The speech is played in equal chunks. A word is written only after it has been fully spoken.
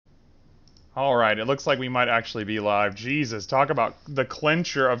Alright, it looks like we might actually be live. Jesus, talk about the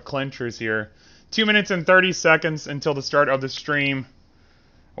clincher of clinchers here. 2 minutes and 30 seconds until the start of the stream.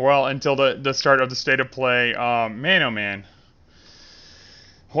 Well, until the start of the state of play. Man, oh man.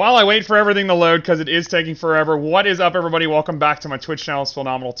 While I wait for everything to load, because it is taking forever, what is up, everybody? Welcome back to my Twitch channel. It's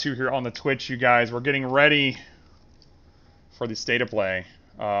Phenomenal2 here on the Twitch, you guys. We're getting ready for the state of play.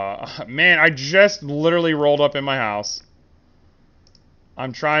 Man, I just literally rolled up in my house.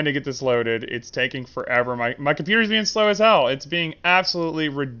 I'm trying to get this loaded. It's taking forever. My computer's being slow as hell. It's being absolutely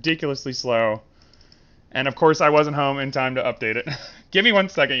ridiculously slow. And of course, I wasn't home in time to update it. Give me 1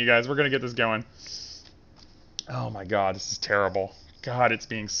 second, you guys. We're going to get this going. Oh my god, this is terrible. God, it's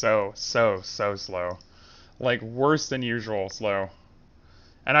being so slow. Like, worse than usual slow.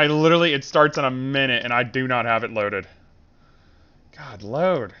 And I literally, it starts in a minute, and I do not have it loaded. God,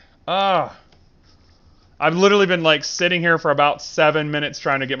 load. Ah. I've literally been, like, sitting here for about 7 minutes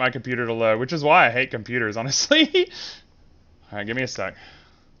trying to get my computer to load, which is why I hate computers, honestly. Alright, give me a sec.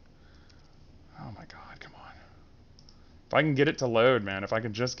 Oh my god, come on. If I can get it to load, man, if I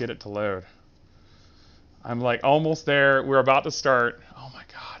can just get it to load. I'm, like, almost there. We're about to start. Oh my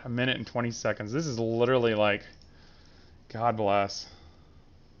god, 1 minute and 20 seconds. This is literally, like, God bless.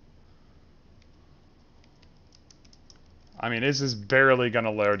 I mean, this is barely gonna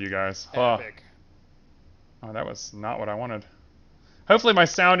load, you guys. Epic. Oh, that was not what I wanted. Hopefully my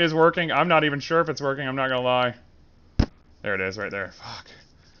sound is working. I'm not even sure if it's working. I'm not gonna lie. There it is, right there. Fuck.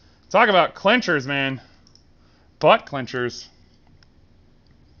 Talk about clinchers, man. Butt clinchers.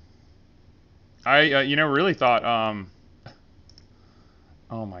 I, you know, really thought,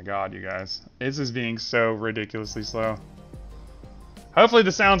 oh my god, you guys. This is being so ridiculously slow. Hopefully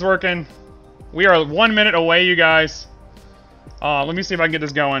the sound's working. We are 1 minute away, you guys. Let me see if I can get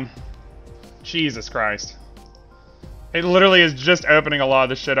this going. Jesus Christ. It literally is just opening a lot of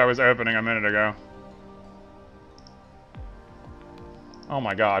the shit I was opening a minute ago. Oh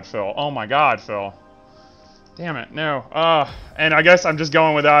my god, Phil. Oh my god, Phil. Damn it, no. And I guess I'm just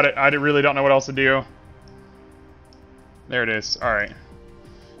going without it. I really don't know what else to do. There it is. Alright.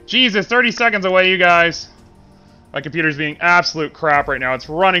 Jesus, 30 seconds away, you guys. My computer's being absolute crap right now. It's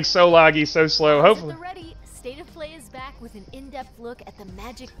running so laggy, so slow. Hopefully... State of Play is back with an in-depth look at the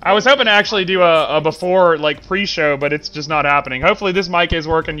magic. I was hoping to actually do a before, like, pre-show, but it's just not happening. Hopefully this mic is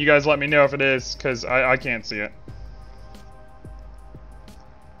working. You guys let me know if it is, because I can't see it.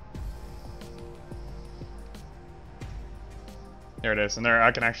 There it is, and there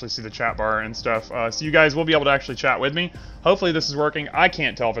I can actually see the chat bar and stuff. So you guys will be able to actually chat with me. Hopefully this is working. I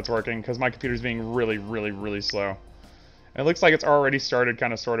can't tell if it's working, because my computer's being really slow. And it looks like it's already started,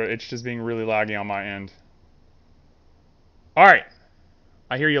 kind of, sort of. It's just being really laggy on my end. Alright.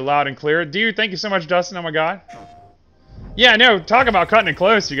 I hear you loud and clear. Dude, thank you so much, Dustin. Oh my god. Yeah, no, talk about cutting it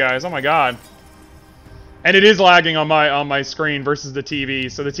close, you guys. Oh my god. And it is lagging on my screen versus the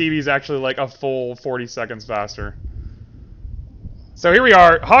TV. So the TV is actually like a full 40 seconds faster. So here we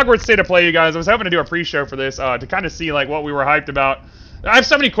are. Hogwarts State of Play, you guys. I was hoping to do a pre-show for this to kind of see like what we were hyped about. I have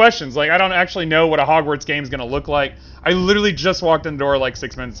so many questions. Like, I don't actually know what a Hogwarts game is going to look like. I literally just walked in the door like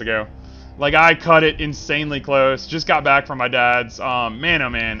 6 minutes ago. Like, I cut it insanely close. Just got back from my dad's. Man, oh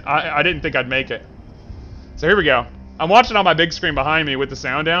man. I didn't think I'd make it. So here we go. I'm watching on my big screen behind me with the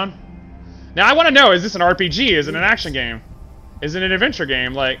sound down. Now, I want to know, is this an RPG? Is it an action game? Is it an adventure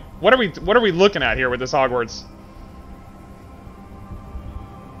game? Like, what are we looking at here with this Hogwarts?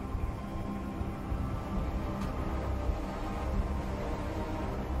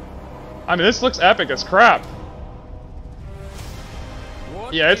 I mean, this looks epic as crap.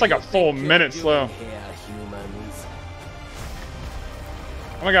 Yeah, it's like a full minute slow.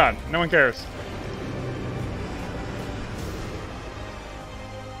 Oh my god, no one cares.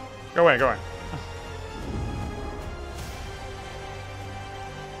 Go away, go away.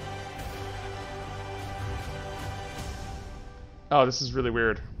 Oh, this is really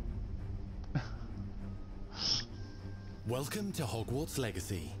weird. Welcome to Hogwarts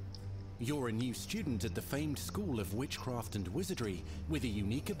Legacy. You're a new student at the famed School of Witchcraft and Wizardry with a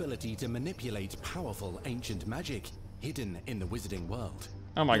unique ability to manipulate powerful ancient magic hidden in the wizarding world.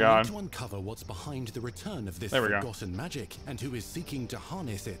 Oh my god. You need to uncover what's behind the return of this forgotten magic and who is seeking to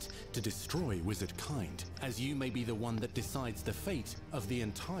harness it to destroy wizard kind, as you may be the one that decides the fate of the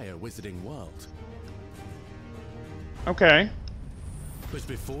entire wizarding world. Okay. But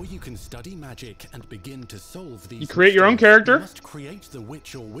before you can study magic and begin to solve these, you create your own character. You must create the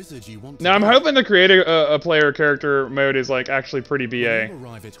witch or wizard you want. Now I'm hoping the create a player character mode is like actually pretty BA. When you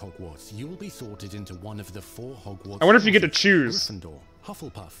arrive at Hogwarts, you will be sorted into one of the 4 Hogwarts. I wonder if you get to choose. Gryffindor,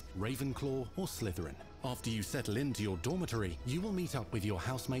 Hufflepuff, Ravenclaw, or Slytherin. After you settle into your dormitory, you will meet up with your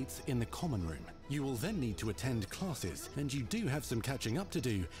housemates in the common room. You will then need to attend classes, and you do have some catching up to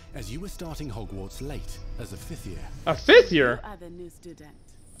do, as you were starting Hogwarts late, as a 5th year. A 5th year? You are the new student.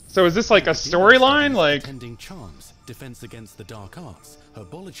 So is this like a storyline? Like, attending charms, defense against the dark arts,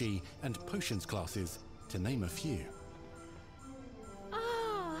 herbology, and potions classes, to name a few.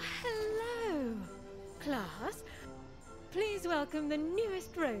 Oh, hello, class. Please welcome the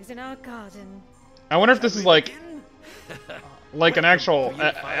newest rose in our garden. I wonder if this is like an actual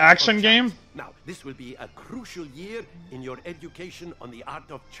action game. Now, this will be a crucial year in your education on the art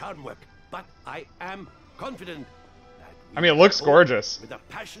of charm work, but I am confident that we I mean, it looks will go gorgeous. with the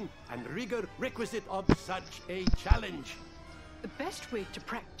passion and rigor requisite of such a challenge. The best way to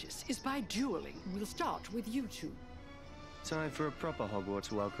practice is by dueling. We'll start with you two. Time for a proper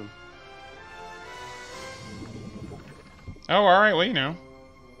Hogwarts welcome. Oh, all right. Well, you know.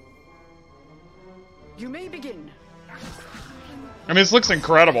 You may begin. I mean, this looks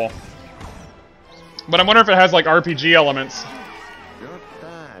incredible. But I wonder if it has like RPG elements, Not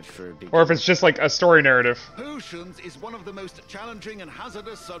bad for a beginner. or if it's just like a story narrative. Potions is one of the most challenging and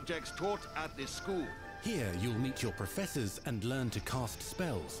hazardous subjects taught at this school. Here, you'll meet your professors and learn to cast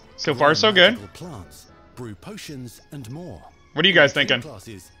spells. So far, grow so good. magical plants, brew potions, and more. What are you guys In thinking?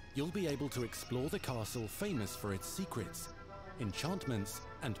 classes, you'll be able to explore the castle famous for its secrets, enchantments,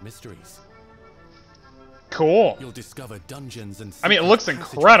 and mysteries. Cool. You'll discover dungeons and I mean, it secret looks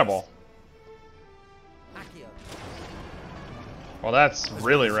passageways, incredible. Well, that's as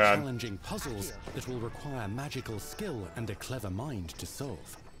really well as rad. challenging puzzles that will require magical skill and a clever mind to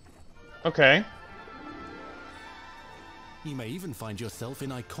solve. Okay. You may even find yourself in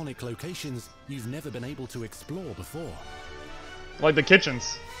iconic locations you've never been able to explore before. Like the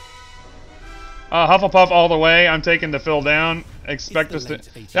kitchens. Hufflepuff all the way. I'm taking the fill down. Expect us to...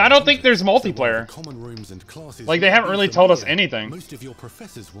 I don't think there's multiplayer. Common rooms and classes Like, they will haven't be really told us familiar. anything. Most of your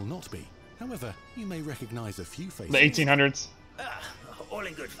professors will not be. However, you may recognize a few faces. The 1800s. All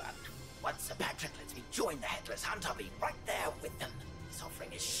in good fun. Once Sir Patrick lets me join the Headless Hunt, I'll be right there with them. His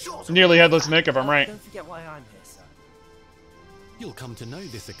offering is sure to... Nearly Headless Nick, if I'm right. Don't forget why I'm here, sir. You'll come to know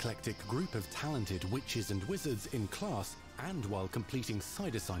this eclectic group of talented witches and wizards in class and while completing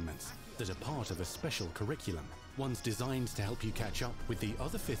side assignments that are part of a special curriculum. Ones designed to help you catch up with the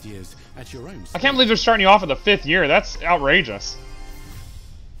other 5th years at your own I can't believe they're starting you off with the 5th year. That's outrageous.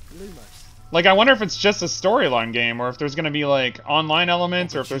 Like, I wonder if it's just a storyline game, or if there's going to be, like, online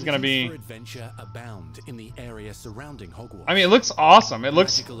elements, or if there's going to be... adventure abound in the area surrounding Hogwarts. I mean, it looks awesome. It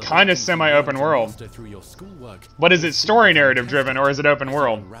looks kind of semi-open world. But is it story narrative driven, or is it open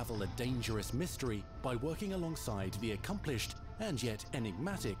world? Unravel a dangerous mystery by working alongside the accomplished and yet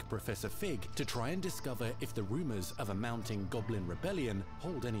enigmatic Professor Fig to try and discover if the rumors of a mounting goblin rebellion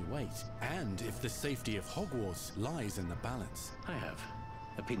hold any weight, and if the safety of Hogwarts lies in the balance. I have.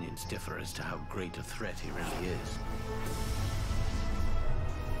 Opinions differ as to how great a threat he really is.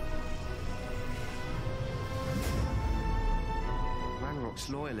 Ranrock's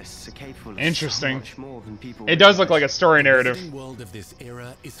loyalists are capable of Interesting. so much more than people It does look like a realize. story The narrative. wizarding world of this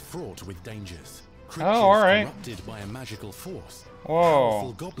era is fraught with dangers. Oh, alright. Corrupted by a magical force. Whoa.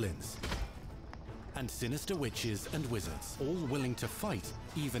 Powerful goblins. And sinister witches and wizards, all willing to fight,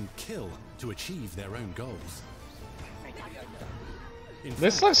 even kill, to achieve their own goals. In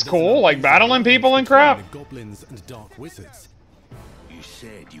This fact, looks there's cool, an like amazing battling balance people and between crap. the goblins and dark wizards. You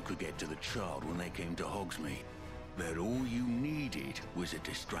said you could get to the child when they came to Hogsmeade. That all you needed was a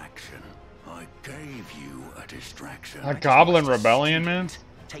distraction. I gave you a distraction. A goblin rebellion, man?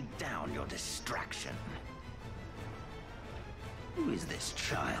 Take down your distraction. Who is this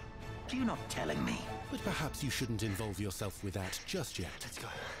child? Do you not telling me? But perhaps you shouldn't involve yourself with that just yet. Let's go.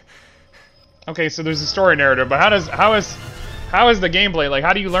 Okay, so there's a story narrative, but how is the gameplay? Like,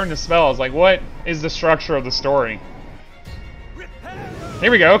 how do you learn the spells? Like, what is the structure of the story?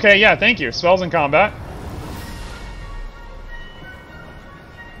 Here we go. Okay, yeah, thank you. Spells in combat.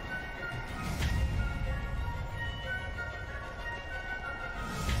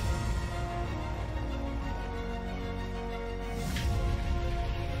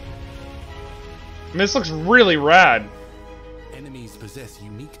 I mean, this looks really rad. Enemies possess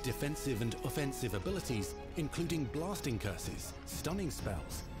unique defensive and offensive abilities, including blasting curses, stunning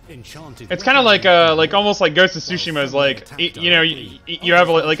spells, enchanted. It's kind of like almost like Ghost of Tsushima's like you know you have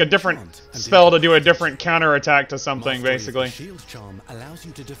like a different spell to do a different counter attack to something basically. Shield charm allows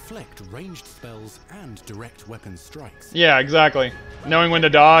you to deflect ranged spells and direct weapon strikes. Yeah, exactly. Knowing when to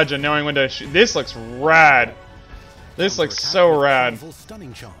dodge and knowing when to this looks rad. This looks so rad.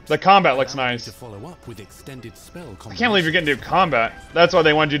 The combat looks nice. To follow up with extended spell I can't believe you're getting to do combat. That's why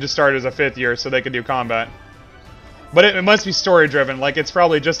they wanted you to start as a 5th year, so they could do combat. But it must be story-driven, like it's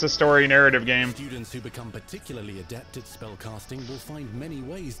probably just a story narrative game. Students who become particularly adept at spellcasting will find many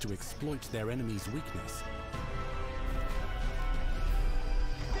ways to exploit their enemy's weakness.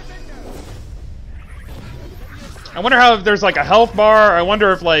 I wonder how if there's like a health bar. I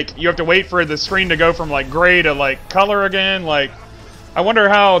wonder if like you have to wait for the screen to go from like gray to like color again. Like, I wonder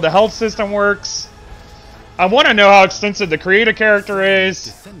how the health system works. I want to know how extensive the create a character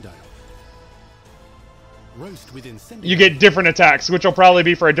is. You get different attacks, which will probably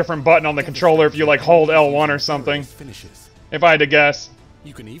be for a different button on the controller if you like hold L1 or something. If I had to guess.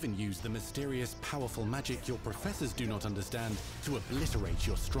 You can even use the mysterious, powerful magic your professors do not understand to obliterate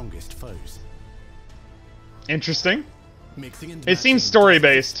your strongest foes. Interesting. It seems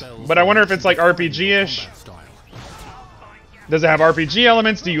story-based, but I wonder if it's like RPG-ish. Does it have RPG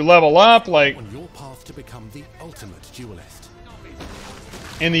elements? Do you level up? Like, on your path to become the ultimate duelist.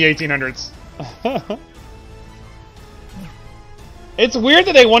 In the 1800s. It's weird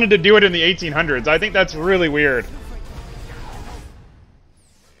that they wanted to do it in the 1800s. I think that's really weird.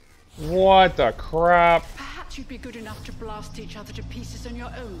 What the crap? Perhaps you'd be good enough to blast each other to pieces on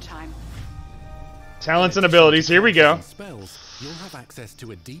your own time. Talents and abilities. Here we go. Spells, you'll have access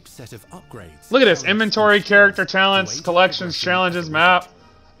to a deep set of upgrades. Look at this. Inventory, character, talents, collections, challenges, map,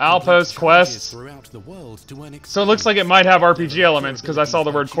 outpost, quests. So it looks like it might have RPG elements because I saw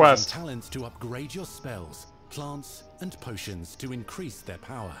the word quest. Talents to upgrade your spells, plants, and potions to increase their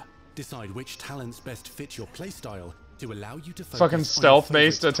power. Decide which talents best fit your playstyle to allow you to focus fucking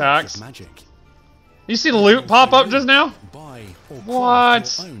stealth-based attacks. Magic. You see the loot pop up just now? Buy or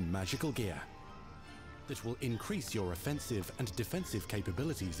what? Your own magical gear that will increase your offensive and defensive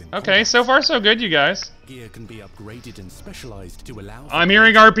capabilities in okay, combat. so far so good, you guys. Gear can be upgraded and specialized to allow I'm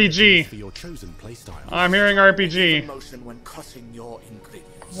hearing RPG. For your chosen playstyle. I'm hearing RPG. When cutting your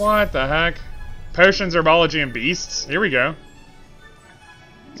ingredients. What the heck? Potions, herbology, and beasts. Here we go.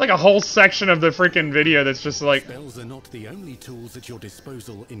 It's like a whole section of the freaking video that's just like... Spells are not the only tools at your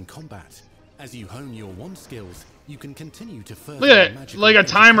disposal in combat. As you hone your wand skills, you can continue to further... Look at it, like a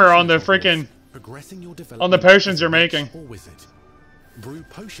timer on the freaking... on the potions you're making. Brew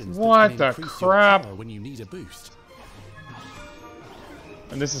potions what the crap? When you need a boost.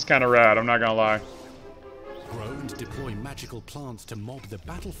 And this is kind of rad, I'm not gonna lie. Grow and deploy magical plants to mob the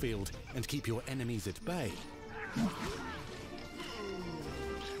battlefield and keep your enemies at bay.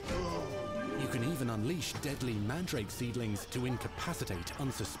 You can even unleash deadly mandrake seedlings to incapacitate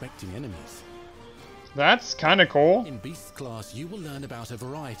unsuspecting enemies. That's kind of cool. In Beasts class, you will learn about a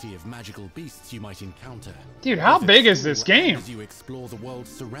variety of magical beasts you might encounter. Dude, how big is this game? As you explore the world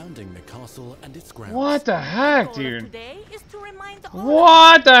surrounding the castle and its grounds. What the heck, dude?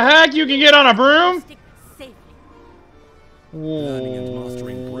 What the heck? You can get on a broom? Learning and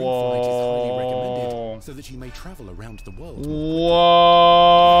mastering broom flight is highly recommended so that you may travel around the world.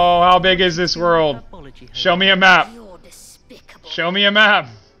 Whoa! How big is this world? Show me a map. Show me a map.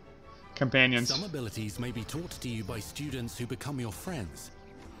 Companions. Some abilities may be taught to you by students who become your friends.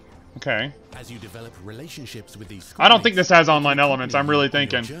 Okay. As you develop relationships with these I don't think this has online elements. I'm really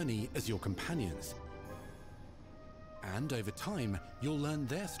thinking. Journey as your companions. And over time, you'll learn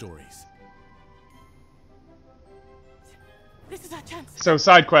their stories. This is our chance. So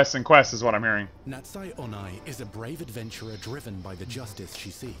side quests and quests is what I'm hearing. Natsai Onai is a brave adventurer driven by the justice she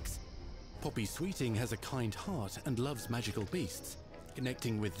seeks. Poppy Sweeting has a kind heart and loves magical beasts,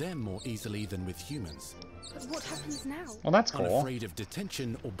 connecting with them more easily than with humans. But what happens now? Well, that's cool. Unafraid of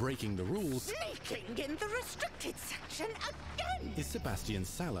detention or breaking the rules, Sneaking in the restricted section again! is Sebastian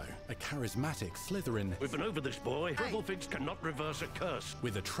Sallow, a charismatic Slytherin We've been over this, boy. Figs cannot reverse a curse.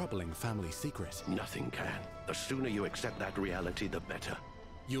 with a troubling family secret. Nothing can. The sooner you accept that reality, the better.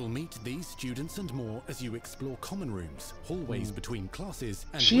 You'll meet these students and more as you explore common rooms, hallways between classes,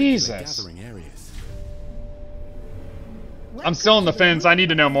 and Jesus. regular gathering areas. I'm still on the fence. I need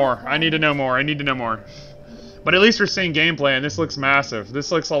to know more. I need to know more. I need to know more. But at least we're seeing gameplay, and this looks massive.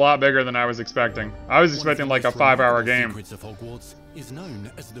 This looks a lot bigger than I was expecting. I was expecting like a 5-hour game. Secrets of Hogwarts is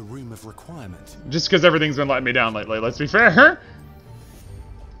known as the Room of Requirement. Just because everything's been letting me down lately, let's be fair.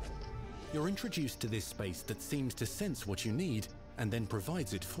 You're introduced to this space that seems to sense what you need and then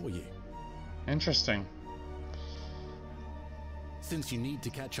provides it for you. Interesting. Since you need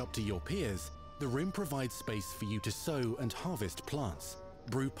to catch up to your peers, the room provides space for you to sow and harvest plants,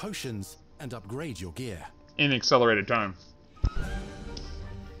 brew potions, and upgrade your gear. In accelerated time.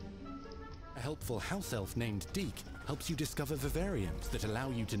 A helpful house elf named Deke helps you discover vivariums that allow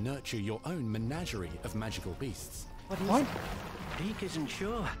you to nurture your own menagerie of magical beasts. What? Beak isn't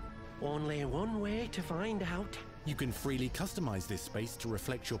sure. Only one way to find out. You can freely customize this space to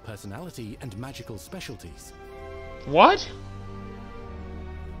reflect your personality and magical specialties. What?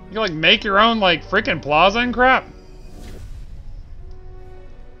 You like make your own like freaking plaza and crap?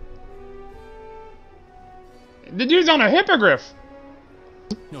 The dude's on a hippogriff.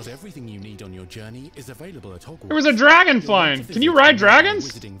 Not everything you need on your journey is available at Hogwarts. There was a dragon flying. Can you ride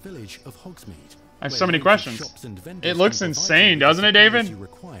dragons? Wizarding village of Hogsmeade, I have so many questions. It looks insane, doesn't it, David? You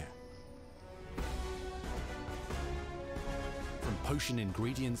require. From potion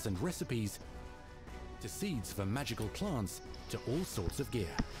ingredients and recipes to seeds for magical plants to all sorts of gear.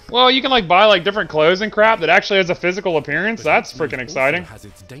 Well, you can like buy like different clothes and crap that actually has a physical appearance. But That's Hogsmeade freaking exciting. also has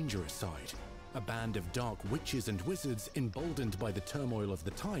its dangerous side. A band of dark witches and wizards, emboldened by the turmoil of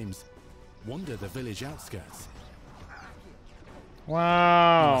the times, wander the village outskirts. You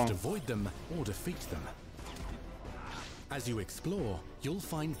Wow. must avoid them or defeat them. As you explore, you'll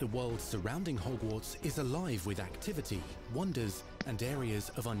find the world surrounding Hogwarts is alive with activity, wonders, and areas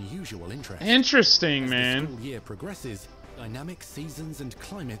of unusual interest. Interesting, As the man. school year progresses, dynamic seasons and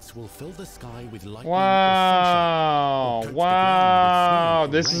climates will fill the sky with lightning Wow. or sunshine, or coat the ground with Wow. snow or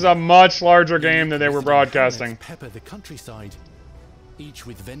This rain. is a much larger game than they were Visiting broadcasting. hamlets pepper the countryside, each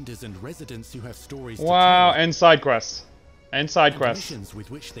with vendors and residents who have stories Wow. to tell. And side quests. And side quests. Missions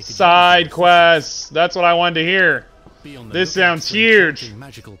with which they could use Side their quests. That's what I wanted to hear. Be on the This lookout sounds for huge. enchanting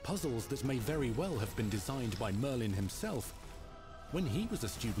magical puzzles that may very well have been designed by Merlin himself when he was a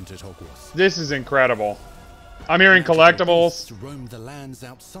student at Hogwarts. This is incredible. I'm hearing Magical collectibles. beasts roam the lands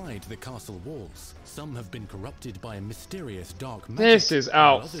outside the castle walls. Some have been corrupted by a mysterious dark magic. This is while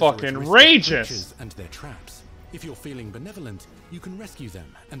out others are fucking at risk of rageous. creatures and their traps. If you're feeling benevolent, you can rescue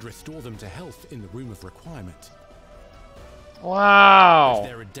them and restore them to health in the Room of Requirement. Wow.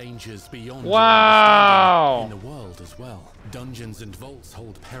 There are dangers beyond Wow. your understanding in the world as well. Dungeons and vaults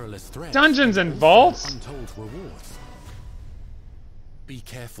hold perilous threats. Dungeons and also vaults? Untold rewards. Be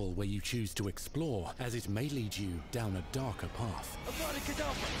careful where you choose to explore, as it may lead you down a darker path.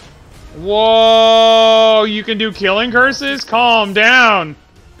 Whoa. You can do killing curses? Calm down.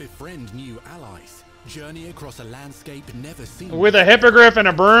 Befriend new allies. Journey across a landscape never seen. With a hippogriff and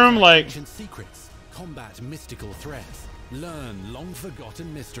a broom, like... Ancient secrets. Combat mystical threats. Learn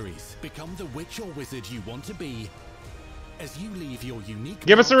long-forgotten mysteries. Become the witch or wizard you want to be as you leave your unique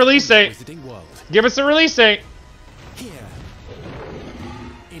Give us a mark release on the date. Wizarding world. Give us a release date. Here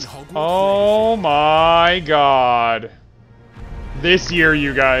in Hogwarts Oh Legacy. my god. This year,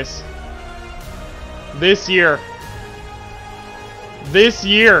 you guys. This year. This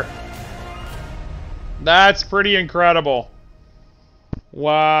year. That's pretty incredible.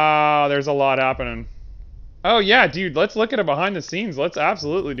 Wow, there's a lot happening. Oh yeah, dude, let's look at it behind the scenes. Let's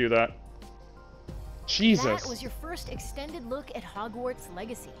absolutely do that. Jesus. That was your first extended look at Hogwarts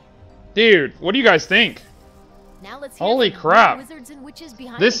Legacy. Dude, what do you guys think? Now let's hear Holy from the crap. wizards and witches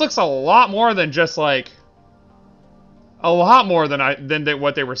behind This it. looks a lot more than just like... A lot more than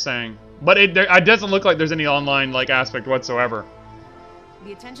what they were saying. But it doesn't look like there's any online like aspect whatsoever.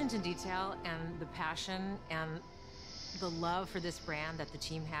 The attention to detail and the passion and the love for this brand that the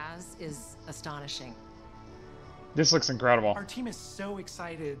team has is astonishing. This looks incredible. Our team is so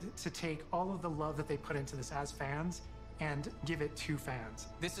excited to take all of the love that they put into this as fans and give it to fans.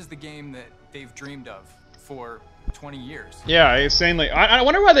 This is the game that they've dreamed of for 20 years. Yeah, insanely. I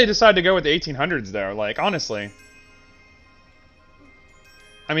wonder why they decided to go with the 1800s though. Like, honestly.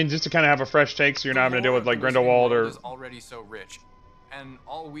 I mean, just to kind of have a fresh take so you're not having to deal with like Grindelwald or... is already so rich. And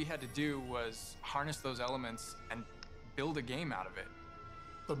all we had to do was harness those elements and build a game out of it.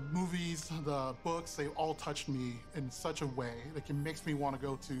 The movies, the books, they all touched me in such a way. Like, it makes me want to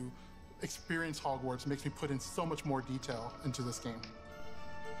go to experience Hogwarts. It makes me put in so much more detail into this game.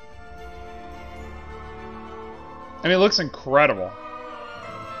 I mean, it looks incredible.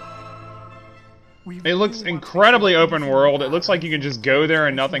 It looks incredibly open world. It looks like you can just go there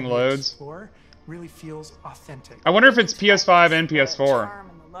and nothing loads. Really feels authentic. I wonder if it's PS5 and PS4. Charm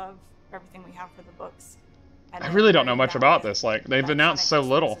and the love, everything we have for the books. And I then really don't know bringing much that about with this. Like, they've iconic announced so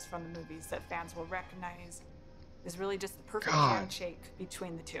little. sequences from the movies that fans will recognize is really just the perfect God. handshake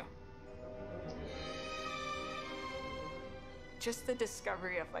between the two. Just the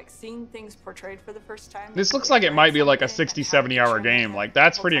discovery of like seeing things portrayed for the first time. This looks like it might be like a 60, 70 hour game. Like,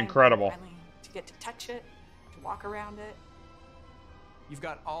 that's pretty incredible. To get to touch it, to walk around it. You've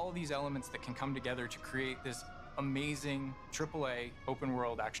got all these elements that can come together to create this amazing AAA open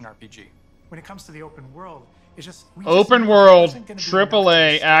world action RPG. When it comes to the open world, it's just Open world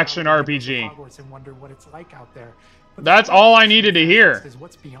AAA action RPG. Hogwarts and wonder what it's like out there. That's all I needed to hear. Is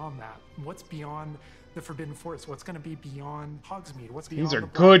what's beyond that? What's beyond the Forbidden Forest? What's going to be beyond Hogsmeade? What's beyond These are the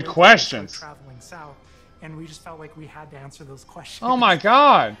Black good River questions. traveling south? And we just felt like we had to answer those questions. Oh my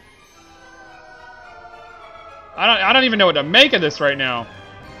god. I don't even know what to make of this right now.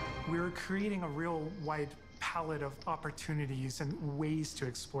 We were creating a real wide palette of opportunities and ways to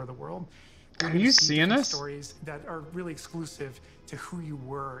explore the world. Are you seeing this? Stories that are really exclusive to who you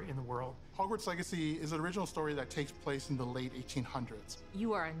were in the world. Hogwarts Legacy is an original story that takes place in the late 1800s.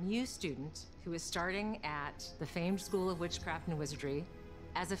 You are a new student who is starting at the famed School of Witchcraft and Wizardry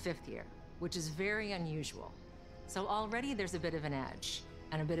as a 5th year, which is very unusual. So already there's a bit of an edge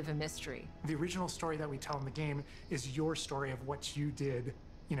and a bit of a mystery. The original story that we tell in the game is your story of what you did,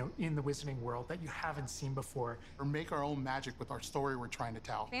 you know, in the Wizarding world that you haven't seen before. Or make our own magic with our story we're trying to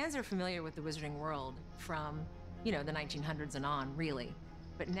tell. Fans are familiar with the Wizarding world from, you know, the 1900s and on, really.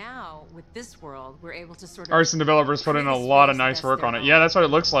 But now, with this world, we're able to sort of... Artists and developers put in a lot of nice work on it. Yeah, that's what it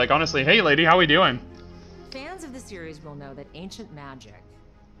looks like. Honestly, hey lady, how we doing? Fans of the series will know that ancient magic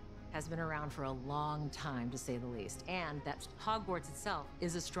has been around for a long time, to say the least, and that Hogwarts itself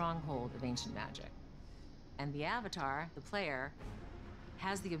is a stronghold of ancient magic. And the Avatar, the player,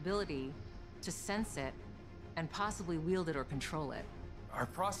 has the ability to sense it and possibly wield it or control it. Our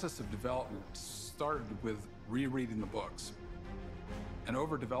process of development started with rereading the books. And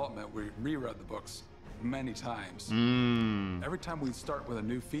over development, we reread the books many times. Every time we start with a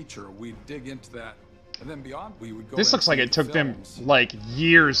new feature, we dig into that. And then beyond, we would go. This looks like it took them films. like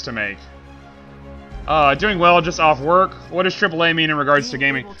years to make. Doing well, just off work. What does AAA mean in regards to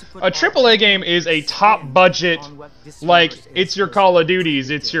gaming? A AAA game is a top budget, like it's your Call of Duties,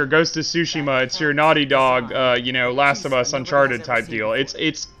 it's your Ghost of Tsushima, it's your Naughty Dog, you know, Last of Us, Uncharted type deal.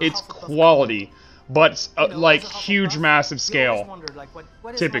 It's quality, but like huge, massive scale.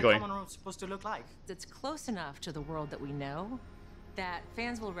 Typically. It's close enough to the world that we know that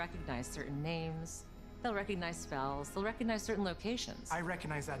fans will recognize certain names. They'll recognize spells, they'll recognize certain locations. I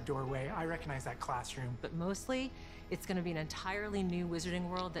recognize that doorway, I recognize that classroom. But mostly, it's going to be an entirely new wizarding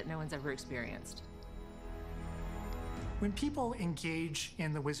world that no one's ever experienced. When people engage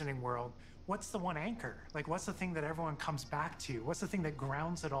in the wizarding world, what's the one anchor? Like, what's the thing that everyone comes back to? What's the thing that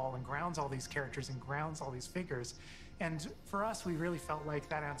grounds it all and grounds all these characters and grounds all these figures? And for us, we really felt like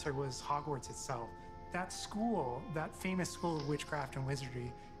that answer was Hogwarts itself. That school, that famous School of Witchcraft and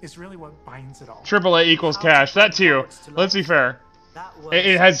Wizardry, is really what binds it all. AAA equals cash. That too. Let's be fair.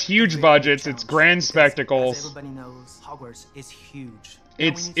 It has huge budgets. It's grand spectacles. Everybody knows Hogwarts is huge.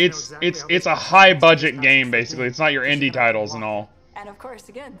 It's a high budget game basically. It's not your indie titles and all. And of course,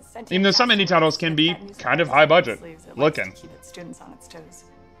 again, even though some indie titles can be kind of high budget looking. Keep its students on its toes.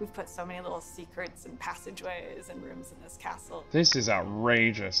 We've put so many little secrets and passageways and rooms in this castle. This is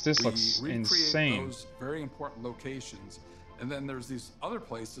outrageous. This looks recreate insane. Those very important locations. And then there's these other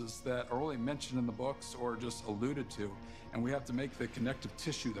places that are only mentioned in the books or just alluded to, and we have to make the connective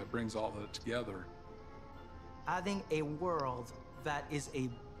tissue that brings all of it together. Adding a world that is a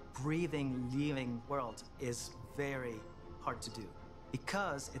breathing, living world is very hard to do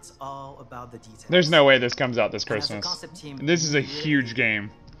because it's all about the details. There's no way this comes out this Christmas. This is a huge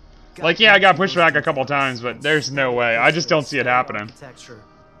game. Like, yeah, I got pushed back a couple times, but there's no way. I just don't see it happening.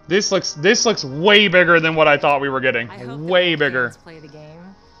 This looks way bigger than what I thought we were getting. Way bigger. Play the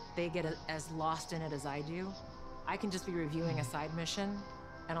game, they get as lost in it as I do. I can just be reviewing a side mission,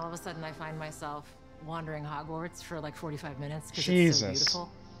 and all of a sudden I find myself wandering Hogwarts for like 45 minutes because it's so beautiful.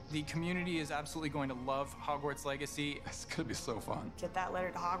 The community is absolutely going to love Hogwarts Legacy. It's gonna be so fun. Get that letter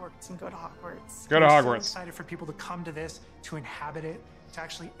to Hogwarts and go to Hogwarts. Go to Hogwarts. We're so excited for people to come to this, to inhabit it, to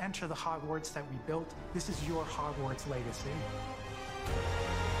actually enter the Hogwarts that we built. This is your Hogwarts legacy.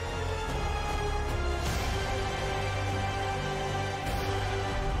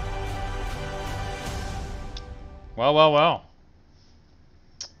 Well.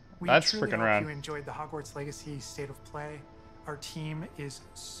 We That's truly freaking hope rad. You enjoyed the Hogwarts Legacy State of Play. Our team is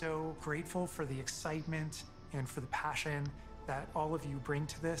so grateful for the excitement and for the passion that all of you bring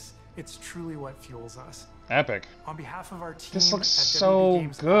to this. It's truly what fuels us. Epic. On behalf of our team, This looks at so WB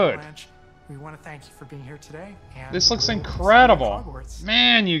Games good. Avalanche, we want to thank you for being here today. And This looks we'll see you at incredible. Hogwarts.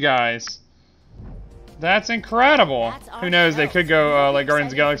 Man, you guys. That's incredible. Who knows? They could go like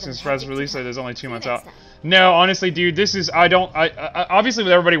Guardians of the Galaxy Express release. There's only 2 months out. No, honestly, dude, this is I obviously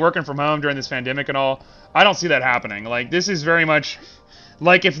with everybody working from home during this pandemic and all, I don't see that happening. Like this is very much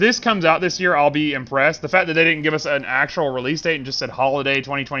like if this comes out this year, I'll be impressed. The fact that they didn't give us an actual release date and just said holiday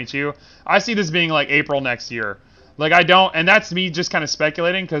 2022, I see this being like April next year. Like I don't, and that's me just kind of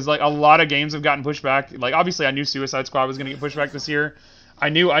speculating because like a lot of games have gotten pushed back. Like obviously, I knew Suicide Squad was going to get pushed back this year. I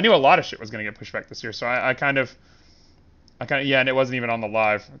knew a lot of shit was going to get pushed back this year. So I kind of I kind of, yeah, and it wasn't even on the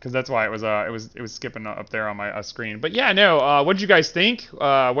live because that's why it was skipping up there on my screen. But yeah, no. What did you guys think?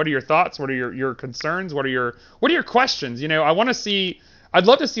 What are your thoughts? What are your concerns? What are your questions? You know, I want to see. I'd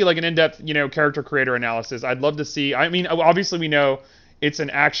love to see like an in-depth, you know, character creator analysis. I'd love to see. I mean, obviously we know it's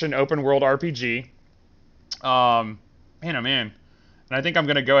an action open world RPG. Man, oh man. And I think I'm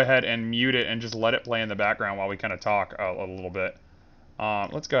gonna go ahead and mute it and just let it play in the background while we kind of talk a little bit.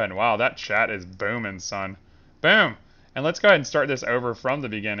 Let's go ahead and wow, that chat is booming, son. Boom. And let's go ahead and start this over from the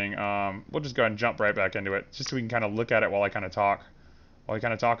beginning. We'll just go ahead and jump right back into it, just so we can kind of look at it while I kind of talk,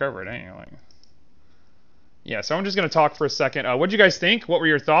 over it. Like, yeah. So I'm just gonna talk for a second. What did you guys think? What were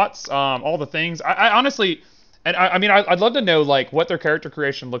your thoughts? All the things. I honestly, and I mean, I'd love to know like what their character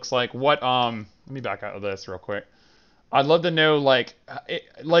creation looks like. What let me back out of this real quick. I'd love to know like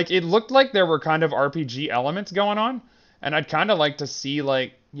it looked like there were kind of RPG elements going on, and I'd kind of like to see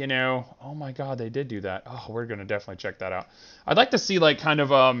like, you know, oh my god, they did do that. Oh, we're gonna definitely check that out. I'd like to see like kind of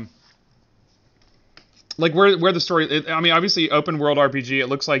like where the story. I mean, obviously open world RPG. It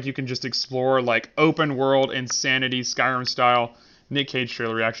looks like you can just explore like open world insanity Skyrim style. Nick Cage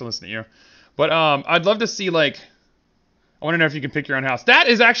trailer reaction. Listen to you. But I'd love to see like. I want to know if you can pick your own house. That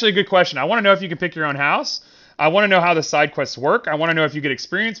is actually a good question. I want to know if you can pick your own house. I want to know how the side quests work. I want to know if you get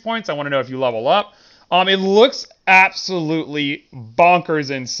experience points. I want to know if you level up. It looks absolutely bonkers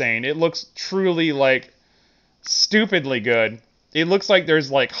insane. It looks truly like stupidly good. It looks like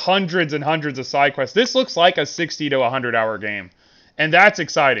there's like hundreds and hundreds of side quests. This looks like a 60 to 100 hour game. And that's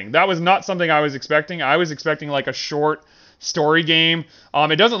exciting. That was not something I was expecting. I was expecting like a short story game.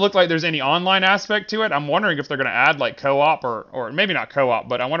 It doesn't look like there's any online aspect to it. I'm wondering if they're going to add like co-op or maybe not co-op,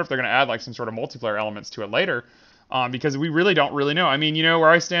 but I wonder if they're going to add like some sort of multiplayer elements to it later. Because we really don't really know. I mean, you know where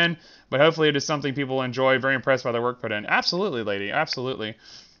I stand, but hopefully it is something people enjoy. Very impressed by the work put in. Absolutely, lady. Absolutely.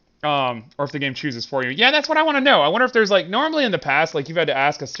 Or if the game chooses for you. Yeah, that's what I want to know. I wonder if there's like, normally in the past, like you've had to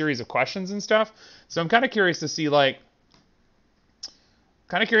ask a series of questions and stuff. So I'm kind of curious to see like,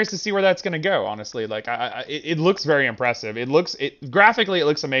 where that's going to go, honestly. Like, it looks very impressive. Graphically, it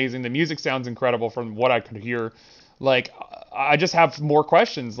looks amazing. The music sounds incredible from what I could hear. Like, I just have more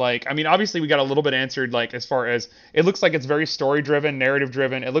questions. Like, I mean, obviously we got a little bit answered, like, as far as, it looks like it's very story-driven,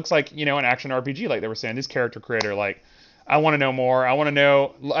 narrative-driven. It looks like, you know, an action RPG, like they were saying. This character creator, like, I want to know more. I want to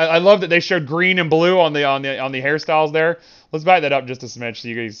know, I love that they showed green and blue on the hairstyles there. Let's back that up just a smidge so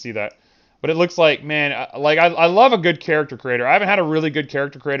you guys see that. But it looks like, man, like I love a good character creator. I haven't had a really good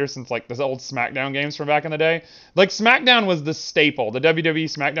character creator since like the old SmackDown games from back in the day. Like SmackDown was the staple, the WWE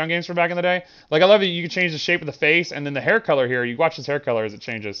SmackDown games from back in the day. Like I love that you can change the shape of the face and then the hair color here. You watch his hair color as it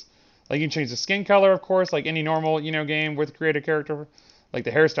changes. Like you can change the skin color, of course, like any normal, you know, game with creative character. Like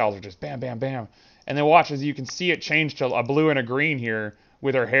the hairstyles are just bam, bam, bam. And then watch as you can see it change to a blue and a green here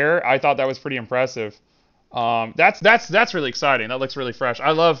with her hair. I thought that was pretty impressive. That's really exciting. That looks really fresh.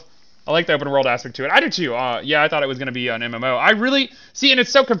 I like the open world aspect to it. I do too. Yeah, I thought it was going to be an MMO. I really see, and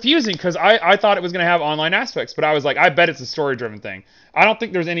it's so confusing because I thought it was going to have online aspects, but I was like, I bet it's a story-driven thing. I don't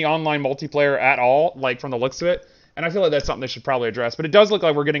think there's any online multiplayer at all, like from the looks of it, and I feel like that's something they should probably address. But it does look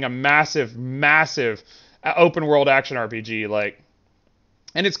like we're getting a massive, massive open world action RPG, like,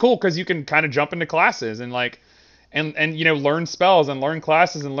 and it's cool because you can kind of jump into classes and like. And you know, learn spells and learn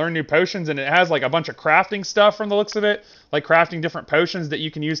classes and learn new potions, and it has like a bunch of crafting stuff from the looks of it, like crafting different potions that you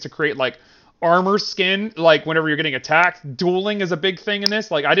can use to create like armor skin, like whenever you're getting attacked. Dueling is a big thing in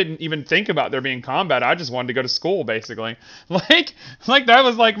this. Like I didn't even think about there being combat. I just wanted to go to school basically. Like that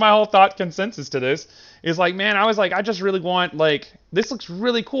was like my whole thought consensus to this. Is like, man, I was like, I just really want, like, this looks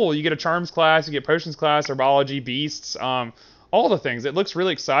really cool. You get a charms class, you get potions class, herbology, beasts, all the things. It looks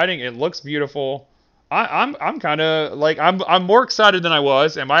really exciting. It looks beautiful. I'm kind of like I'm more excited than I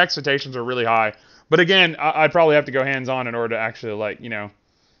was, and my expectations are really high. But again, I'd probably have to go hands on in order to actually, like, you know,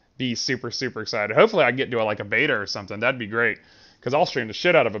 be super excited. Hopefully, I can get to like a beta or something. That'd be great, because I'll stream the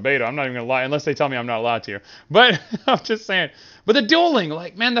shit out of a beta. I'm not even gonna lie, unless they tell me I'm not allowed to. But I'm just saying. But the dueling,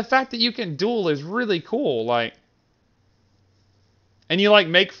 like, man, the fact that you can duel is really cool. Like, and you like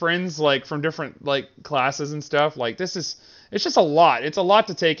make friends like from different like classes and stuff. Like this is. It's just a lot. It's a lot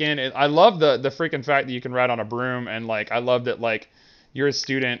to take in. I love the freaking fact that you can ride on a broom, and like I love that like you're a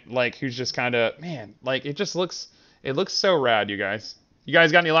student like who's just kind of, man, like it looks so rad, you guys. You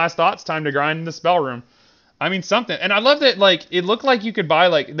guys got any last thoughts? Time to grind in the spell room. I mean something. And I love that like it looked like you could buy,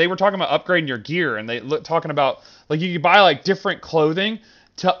 like they were talking about upgrading your gear, and they talking about like you could buy like different clothing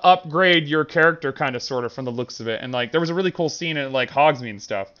to upgrade your character, kind of sort of from the looks of it. And like there was a really cool scene in like Hogsmeade and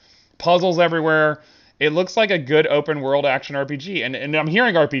stuff. Puzzles everywhere. It looks like a good open world action RPG, and I'm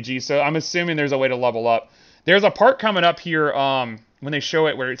hearing RPG, so I'm assuming there's a way to level up. There's a part coming up here when they show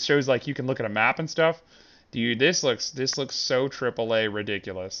it where it shows like you can look at a map and stuff, Dude, this looks so AAA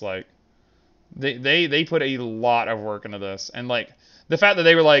ridiculous. Like, they put a lot of work into this, and like the fact that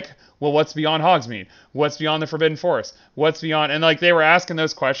they were like, well, what's beyond Hogsmeade? What's beyond the Forbidden Forest? What's beyond? And like they were asking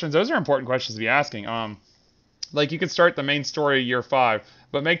those questions. Those are important questions to be asking. Like you could start the main story year 5,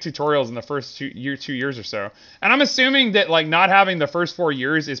 but make tutorials in the first 2 years or so. And I'm assuming that like not having the first 4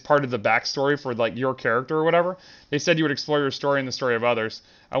 years is part of the backstory for like your character or whatever. They said you would explore your story and the story of others.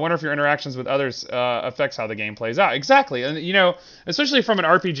 I wonder if your interactions with others affects how the game plays out. Exactly. And you know, especially from an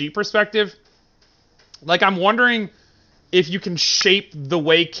RPG perspective, like I'm wondering if you can shape the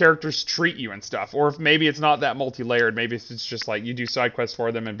way characters treat you and stuff, or if maybe it's not that multi-layered. Maybe it's just like you do side quests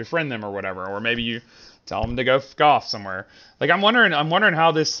for them and befriend them or whatever, or maybe you tell them to go off somewhere. Like I'm wondering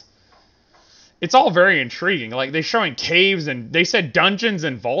how this. It's all very intriguing. Like they're showing caves and they said dungeons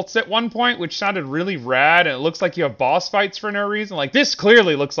and vaults at one point, which sounded really rad. And it looks like you have boss fights for no reason. Like this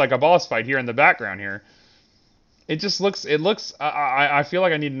clearly looks like a boss fight here in the background here. It just looks. I feel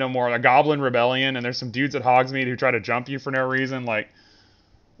like I need to know more. A Goblin Rebellion, and there's some dudes at Hogsmeade who try to jump you for no reason. Like,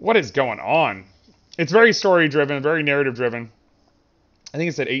 what is going on? It's very story driven, very narrative driven. I think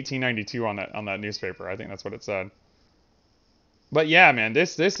it said 1892 on that newspaper. I think that's what it said. But yeah, man,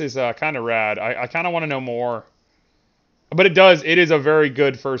 this is kind of rad. I kind of want to know more. But it is a very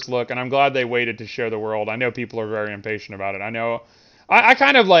good first look, and I'm glad they waited to show the world. I know people are very impatient about it. I know. I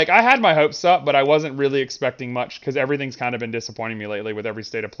kind of like, I had my hopes up, but I wasn't really expecting much because everything's kind of been disappointing me lately with every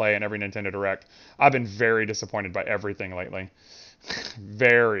State of Play and every Nintendo Direct. I've been very disappointed by everything lately.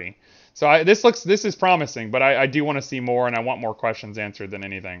 Very. So this is promising, but I do want to see more, and I want more questions answered than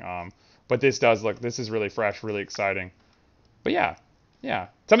anything. But this is really fresh, really exciting. But yeah.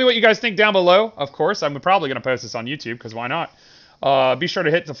 Tell me what you guys think down below. Of course, I'm probably going to post this on YouTube because why not? Be sure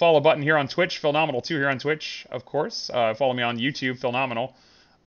to hit the follow button here on Twitch, Philnominal2 here on Twitch, of course. Follow me on YouTube, Philnominal.